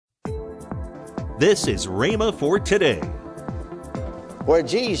This is Rhema for today. Where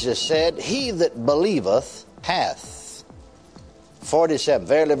Jesus said, "He that believeth hath." 47,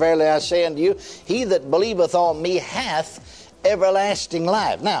 "Verily, verily, I say unto you, he that believeth on me hath everlasting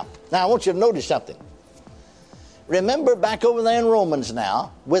life." Now, I want you to notice something. Remember back over there in Romans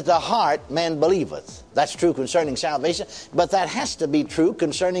now, with the heart man believeth. That's true concerning salvation, but that has to be true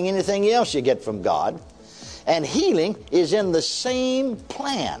concerning anything else you get from God. And healing is in the same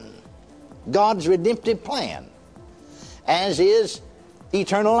plan, God's redemptive plan, as is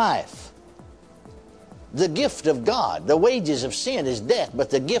eternal life. The gift of God, the wages of sin is death, but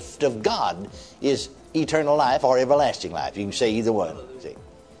the gift of God is eternal life or everlasting life. You can say either one. See?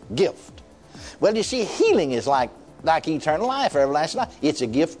 Gift. Well, you see, healing is like eternal life or everlasting life. It's a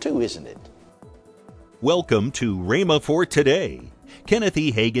gift too, isn't it? Welcome to Rhema for today. Kenneth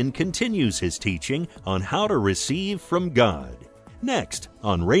E. Hagin continues his teaching on how to receive from God. Next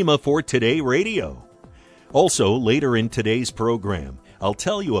on Rhema for Today Radio. Also, later in today's program, I'll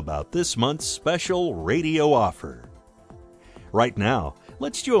tell you about this month's special radio offer. Right now,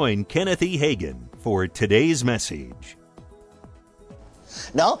 let's join Kenneth E. Hagin for today's message.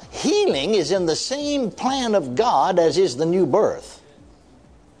 No, healing is in the same plan of God as is the new birth.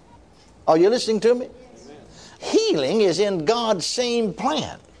 Are you listening to me? Healing is in God's same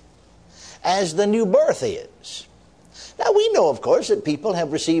plan as the new birth is. Now, we know, of course, that people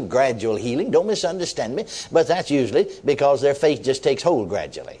have received gradual healing. Don't misunderstand me. But that's usually because their faith just takes hold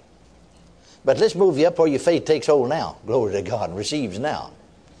gradually. But let's move you up where your faith takes hold now. Glory to God, and receives now.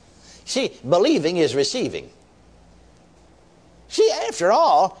 See, believing is receiving. See, after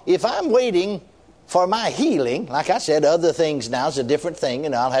all, if I'm waiting for my healing, like I said, other things now is a different thing,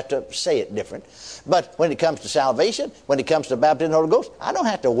 and I'll have to say it different. But when it comes to salvation, when it comes to baptism in the Holy Ghost, I don't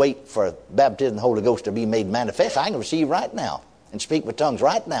have to wait for baptism in the Holy Ghost to be made manifest. I can receive right now and speak with tongues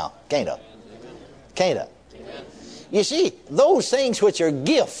right now. Can't I? Can't I? You see, those things which are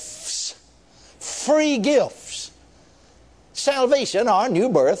gifts, free gifts, salvation, our new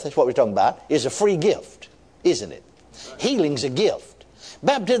birth, that's what we're talking about, is a free gift, isn't it? Healing's a gift.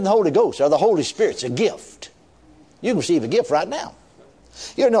 Baptism in the Holy Ghost or the Holy Spirit's a gift. You can receive a gift right now.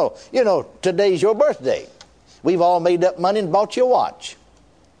 You know, today's your birthday. We've all made up money and bought you a watch.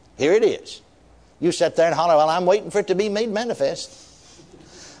 Here it is. You sit there and holler, "Well, I'm waiting for it to be made manifest."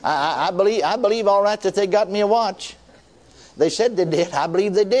 I believe all right that they got me a watch. They said they did. I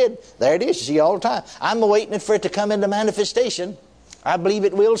believe they did. There it is. You see all the time. I'm waiting for it to come into manifestation. I believe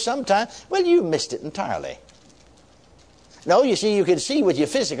it will sometime. Well, you missed it entirely. No, you see, you can see with your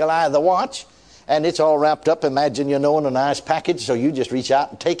physical eye the watch, and it's all wrapped up, imagine, in a nice package, so you just reach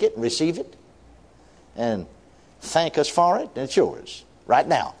out and take it and receive it and thank us for it, and it's yours right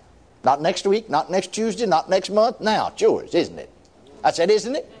now. Not next week, not next Tuesday, not next month. Now, it's yours, isn't it? I said,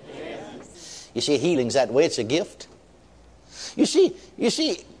 isn't it? Yes. You see, healing's that way. It's a gift. You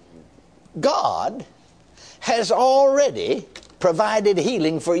see, God has already provided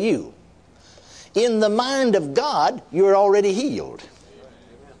healing for you. In the mind of God, you're already healed.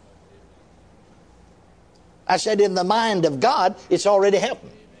 I said, in the mind of God, it's already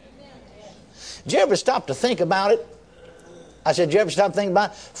happened. Did you ever stop to think about it? I said, did you ever stop to think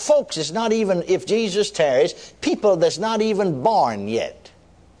about it? Folks, it's not even, if Jesus tarries, people that's not even born yet,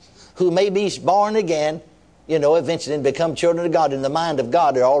 who may be born again, eventually and become children of God. In the mind of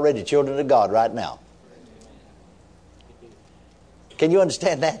God, they're already children of God right now. Can you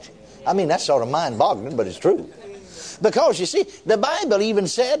understand that? I mean, that's sort of mind-boggling, but it's true. Because, you see, the Bible even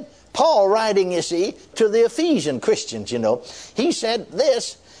said, Paul writing, you see, to the Ephesian Christians, he said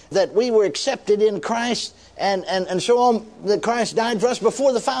this, that we were accepted in Christ and so on, that Christ died for us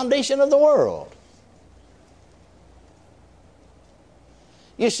before the foundation of the world.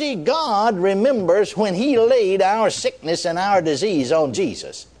 You see, God remembers when He laid our sickness and our disease on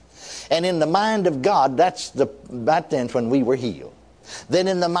Jesus. And in the mind of God, that's right then when we were healed. Then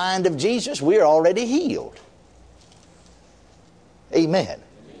in the mind of Jesus, we're already healed. Amen.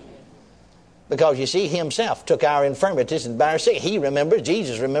 Because you see, He Himself took our infirmities and bare our sicknesses. He remembers,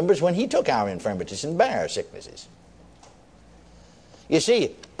 Jesus remembers when He took our infirmities and bare our sicknesses. You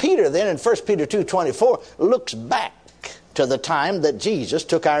see, Peter then in 1 Peter 2:24 looks back to the time that Jesus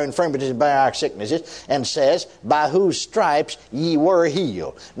took our infirmities and bare our sicknesses and says, "By whose stripes ye were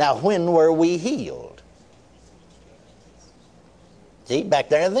healed." Now, when were we healed? See, back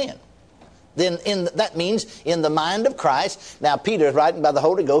there then. Then that means in the mind of Christ. Now Peter is writing by the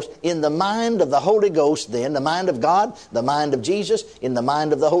Holy Ghost. In the mind of the Holy Ghost then, the mind of God, the mind of Jesus, in the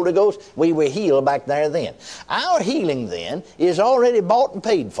mind of the Holy Ghost, we were healed back there then. Our healing then is already bought and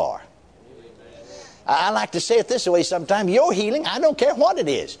paid for. I like to say it this way sometimes. Your healing, I don't care what it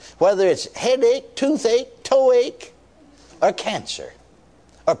is. Whether it's headache, toothache, toe ache, or cancer,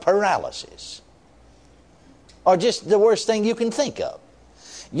 or paralysis, or just the worst thing you can think of.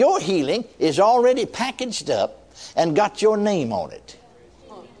 Your healing is already packaged up and got your name on it.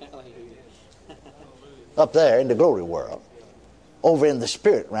 Up there in the glory world. Over in the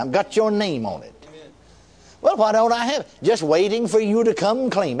spirit realm. Got your name on it. Well, why don't I have it? Just waiting for you to come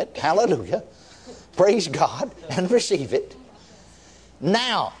and claim it. Hallelujah. Praise God and receive it.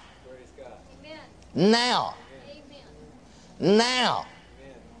 Now. Now. Now.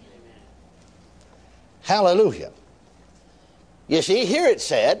 Hallelujah. You see, here it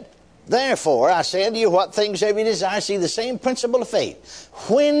said, therefore I say unto you, what things have you desire? See, the same principle of faith.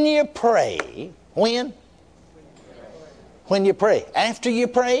 When you pray, when? When you pray. After you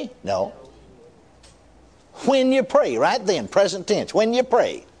pray? No. When you pray, right then, present tense. When you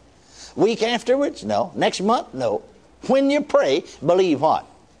pray. Week afterwards? No. Next month? No. When you pray, believe what?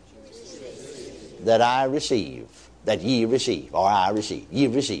 That I receive. That ye receive. Or I receive. Ye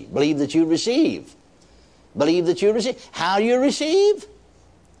receive. Believe that you receive. Believe that you receive. How you receive?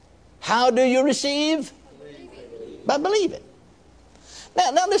 How do you receive? By believing.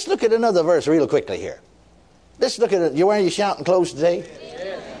 Now let's look at another verse real quickly here. Let's look at it. You wearing your shouting clothes today?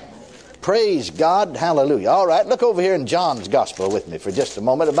 Yes. Praise God. Hallelujah. All right, look over here in John's Gospel with me for just a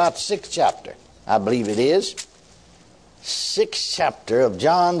moment, about the 6th chapter. I believe it is. 6th chapter of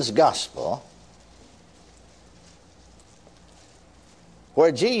John's Gospel,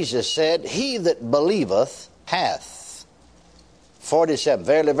 where Jesus said, he that believeth hath. 47,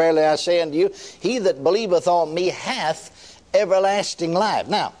 verily, verily, I say unto you, he that believeth on me hath everlasting life.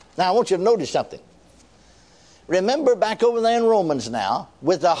 Now, I want you to notice something. Remember back over there in Romans now,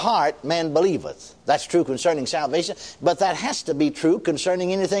 with the heart man believeth. That's true concerning salvation, but that has to be true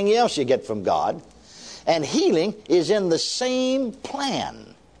concerning anything else you get from God. And healing is in the same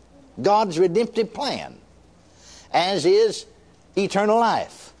plan, God's redemptive plan, as is eternal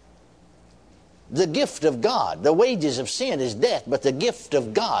life. The gift of God, the wages of sin is death, but the gift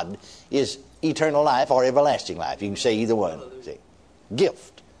of God is eternal life or everlasting life. You can say either one. See?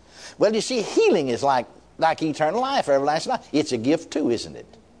 Gift. Well, you see, healing is like eternal life or everlasting life. It's a gift too, isn't it?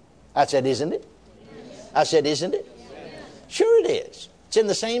 I said, isn't it? Yes. I said, isn't it? Yes. Sure it is. It's in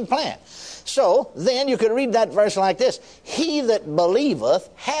the same plan. So, then you could read that verse like this. He that believeth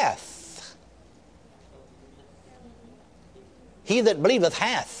hath. He that believeth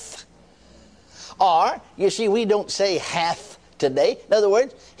hath. Or, you see, we don't say hath today. In other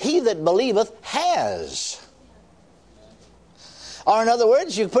words, he that believeth has. Or in other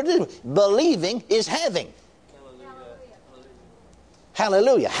words, you put it, believing is having. Hallelujah.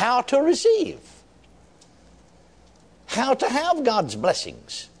 Hallelujah. How to receive. How to have God's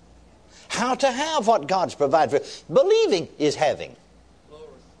blessings. How to have what God's provided for. Believing is having.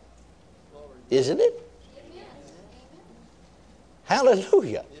 Isn't it?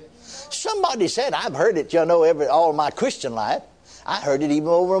 Hallelujah. Somebody said, I've heard it, all my Christian life. I heard it even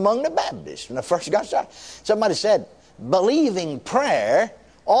over among the Baptists when I first got started. Somebody said, believing prayer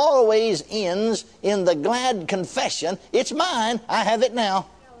always ends in the glad confession, it's mine, I have it now.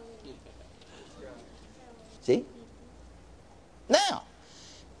 See? Now,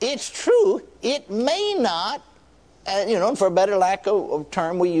 it's true, it may not, for a better lack of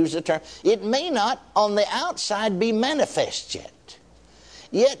term, we use the term, it may not on the outside be manifest yet.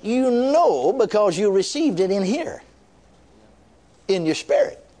 Yet you know because you received it in here, in your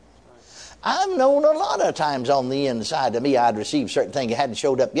spirit. I've known a lot of times on the inside of me I'd received certain things that hadn't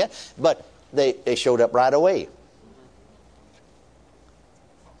showed up yet, but they showed up right away.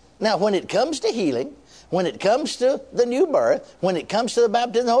 Now, when it comes to healing, when it comes to the new birth, when it comes to the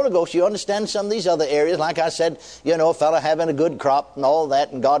baptism of the Holy Ghost, you understand some of these other areas. Like I said, a fellow having a good crop and all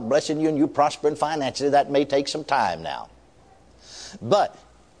that, and God blessing you and you prospering financially, that may take some time now. But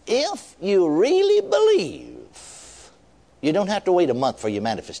if you really believe, you don't have to wait a month for your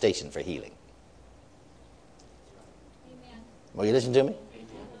manifestation for healing. Amen. Will you listen to me? Amen.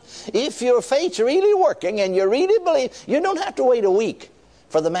 If your faith's really working and you really believe, you don't have to wait a week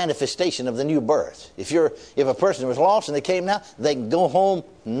for the manifestation of the new birth. If a person was lost and they came now, they can go home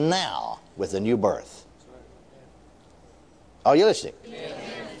now with the new birth. Are you listening?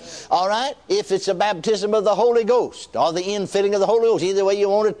 Amen. All right? If it's a baptism of the Holy Ghost or the infilling of the Holy Ghost, either way you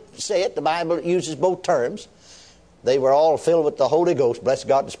want to say it, the Bible uses both terms. They were all filled with the Holy Ghost, bless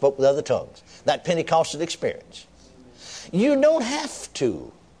God, and spoke with other tongues. That Pentecostal experience. You don't have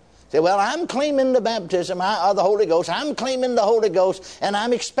to Say, well, I'm claiming the baptism of the Holy Ghost. I'm claiming the Holy Ghost, and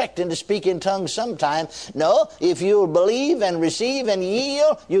I'm expecting to speak in tongues sometime. No, if you'll believe and receive and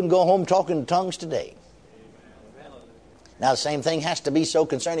yield, you can go home talking in tongues today. Now, the same thing has to be so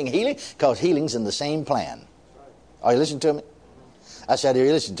concerning healing, because healing's in the same plan. Are you listening to me? I said, are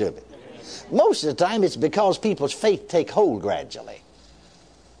you listening to me? Most of the time, it's because people's faith take hold gradually.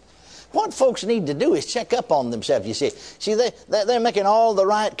 What folks need to do is check up on themselves, you see. See, they're making all the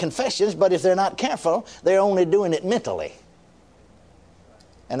right confessions, but if they're not careful, they're only doing it mentally.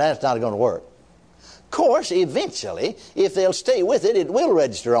 And that's not going to work. Of course, eventually, if they'll stay with it, it will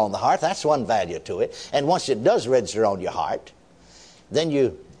register on the heart. That's one value to it. And once it does register on your heart, then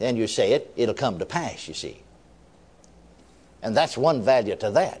you say it, it'll come to pass, you see. And that's one value to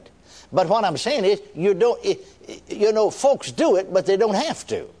that. But what I'm saying is, folks do it, but they don't have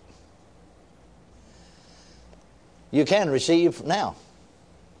to. You can receive now.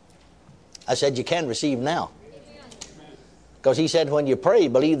 I said you can receive now. Because he said when you pray,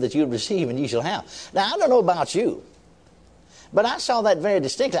 believe that you'll receive and you shall have. Now, I don't know about you, but I saw that very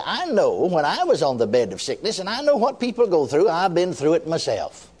distinctly. I know when I was on the bed of sickness, and I know what people go through. I've been through it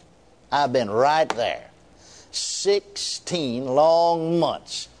myself. I've been right there. 16 long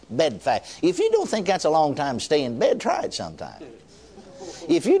months, bed fast. If you don't think that's a long time to stay in bed, try it sometime.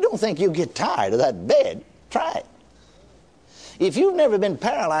 If you don't think you'll get tired of that bed, try it. If you've never been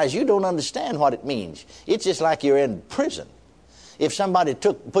paralyzed, you don't understand what it means. It's just like you're in prison. If somebody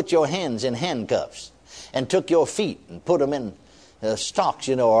put your hands in handcuffs and took your feet and put them in stocks,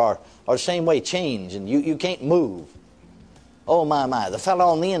 or same way chains, and you can't move. Oh, my, the fellow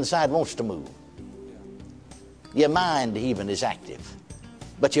on the inside wants to move. Your mind even is active,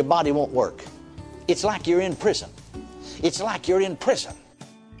 but your body won't work. It's like you're in prison. It's like you're in prison.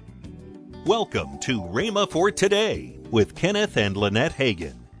 Welcome to Rhema for Today with Kenneth and Lynette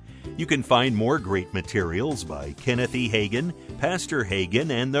Hagin. You can find more great materials by Kenneth E. Hagin, Pastor Hagin,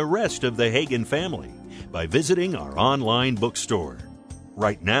 and the rest of the Hagin family by visiting our online bookstore.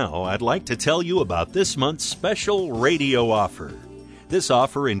 Right now, I'd like to tell you about this month's special radio offer. This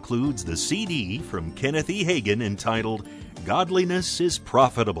offer includes the CD from Kenneth E. Hagin entitled Godliness is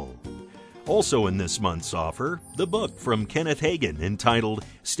Profitable. Also in this month's offer, the book from Kenneth Hagin entitled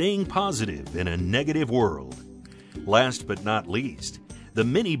Staying Positive in a Negative World. Last but not least, the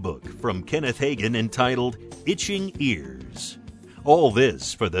mini-book from Kenneth Hagin entitled Itching Ears. All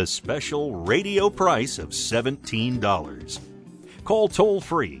this for the special radio price of $17. Call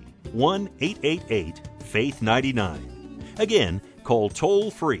toll-free 1-888-FAITH-99. Again, call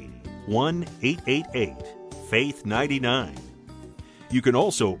toll-free 1-888-FAITH-99. You can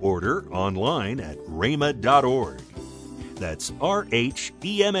also order online at rhema.org. That's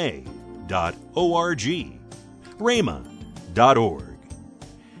rhema.org. rhema.org.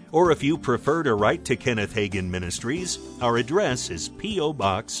 Or if you prefer to write to Kenneth Hagin Ministries, our address is P.O.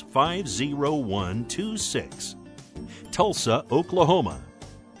 Box 50126, Tulsa, Oklahoma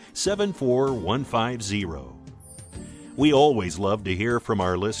 74150. We always love to hear from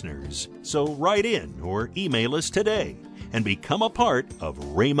our listeners, so write in or email us today and become a part of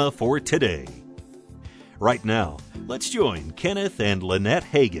Rhema for Today. Right now, let's join Kenneth and Lynette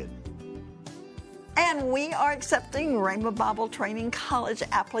Hagin. And we are accepting Rhema Bible Training College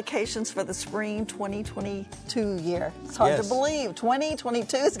applications for the spring 2022 year. It's hard to believe.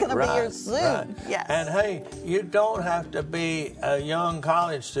 2022 is going to be here soon. Right. Yes. And hey, you don't have to be a young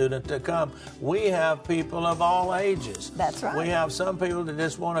college student to come. We have people of all ages. That's right. We have some people that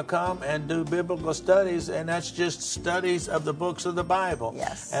just want to come and do biblical studies, and that's just studies of the books of the Bible.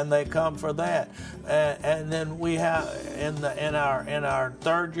 Yes. And they come for that. And then we have in our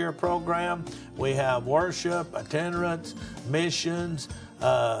third year program, we have worship, itinerance, missions,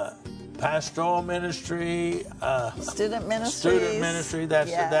 pastoral ministry, student ministry.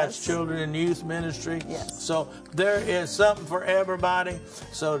 That's children and youth ministry. Yes. So there is something for everybody.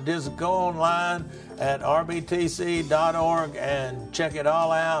 So just go online at rbtc.org and check it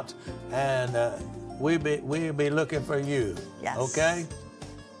all out, and we'll be looking for you. Yes. Okay.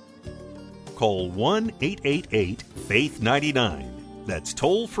 Call 1-888-FAITH-99. That's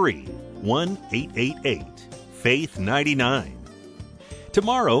toll free. 1-888-FAITH-99.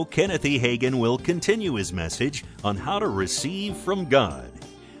 Tomorrow, Kenneth E. Hagin will continue his message on how to receive from God.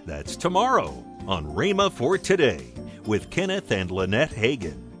 That's tomorrow on Rhema for Today with Kenneth and Lynette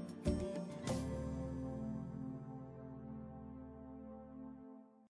Hagin.